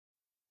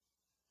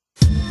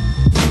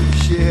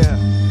Yeah,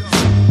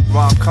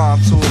 Ron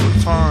Cotour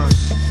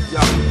returns.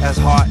 That's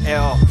hard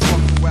L.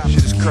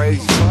 Shit is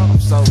crazy. I'm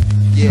so,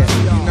 yeah,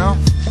 you know?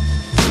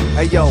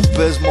 Hey yo,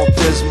 Bismo,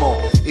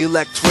 Dismal,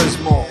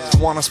 Electrismo.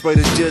 Wanna spray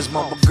the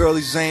gizmo, but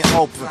girlies ain't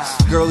open.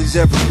 Girlies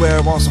everywhere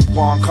on some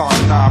Ron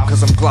knob,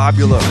 cause I'm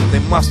globular. They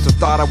must have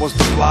thought I was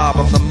the blob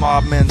of the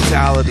mob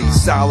mentality.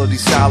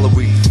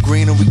 Salary,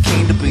 greenery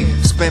keen to be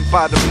spent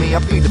by the me. I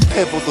be the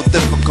pivotal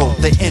difficult,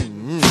 the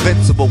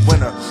invincible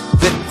winner.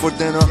 Dick for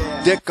dinner,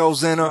 dick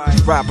goes in her.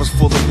 Rappers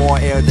full of more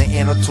air than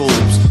inner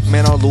tubes.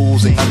 Men are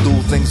losing, I do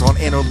things on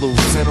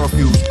interludes.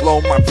 Centrifuge,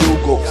 blow my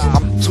bugle.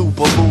 I'm too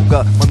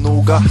beluga,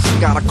 manuga.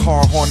 Got a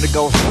car horn that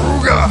goes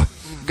hooga.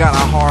 Got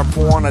a hard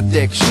porn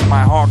addiction,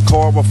 my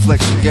hardcore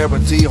affliction.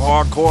 Guarantee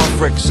hardcore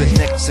friction,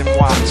 Nix and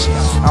watch.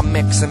 I'm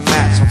mix and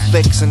match, I'm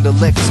fixing the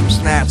licks, I'm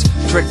snatch.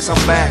 Tricks,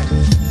 I'm back.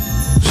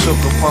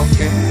 Sugar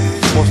pumpkin,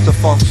 what's the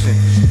function?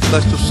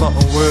 Let's do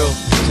something real,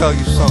 tell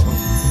you something.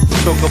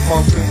 Sugar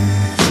pumpkin,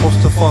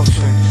 what's the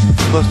function?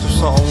 Let's do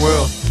something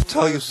real,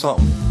 tell you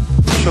something.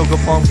 Sugar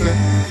pumpkin,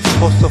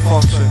 what's the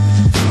function?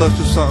 Let's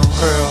do something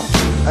real.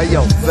 Hey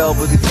yo,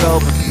 velvety,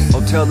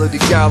 hotel of the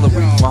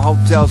gallery. My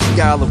hotel's a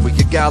gallery,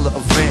 a gala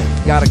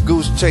event. Got a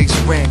goose chase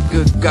ring,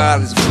 good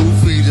God, it's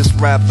goofy. This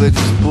rapper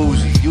is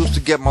bougie. Used to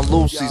get my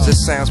Lucy's,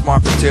 this sounds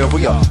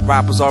marketeria.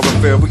 Rappers are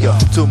inferior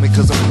to me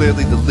cause I'm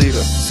clearly the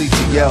leader.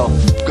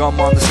 CTL,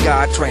 gum on the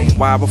sky train,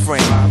 wide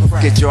refrain.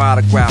 Get your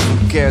autograph,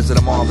 who cares that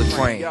I'm on the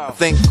train? I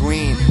think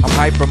green, I'm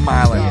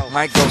hyper-miling.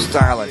 Might go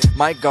styling,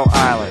 might go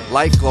island.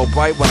 Light glow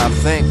bright when I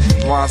think.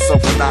 Ron so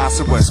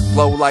rhinoceros,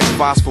 glow like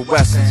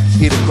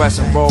phosphorescence. Eat a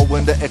crescent, roll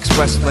in the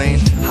express lane.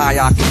 High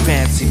octane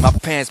fancy, my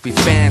pants be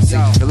fancy.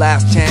 The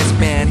last chance,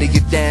 man,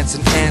 you're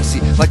dancing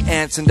antsy. Like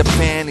ants in the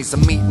panties,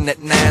 I'm eating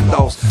at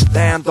Nando's.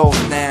 Damn those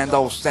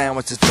Nando's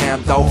sandwiches,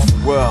 damn those.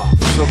 Well,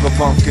 sugar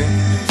pumpkin,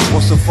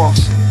 what's the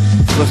function?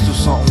 Let's do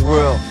something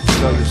real,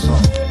 tell you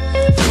something.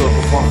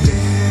 Sugar pumpkin,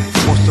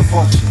 what's the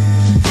function?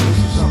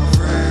 Let's do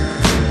something real.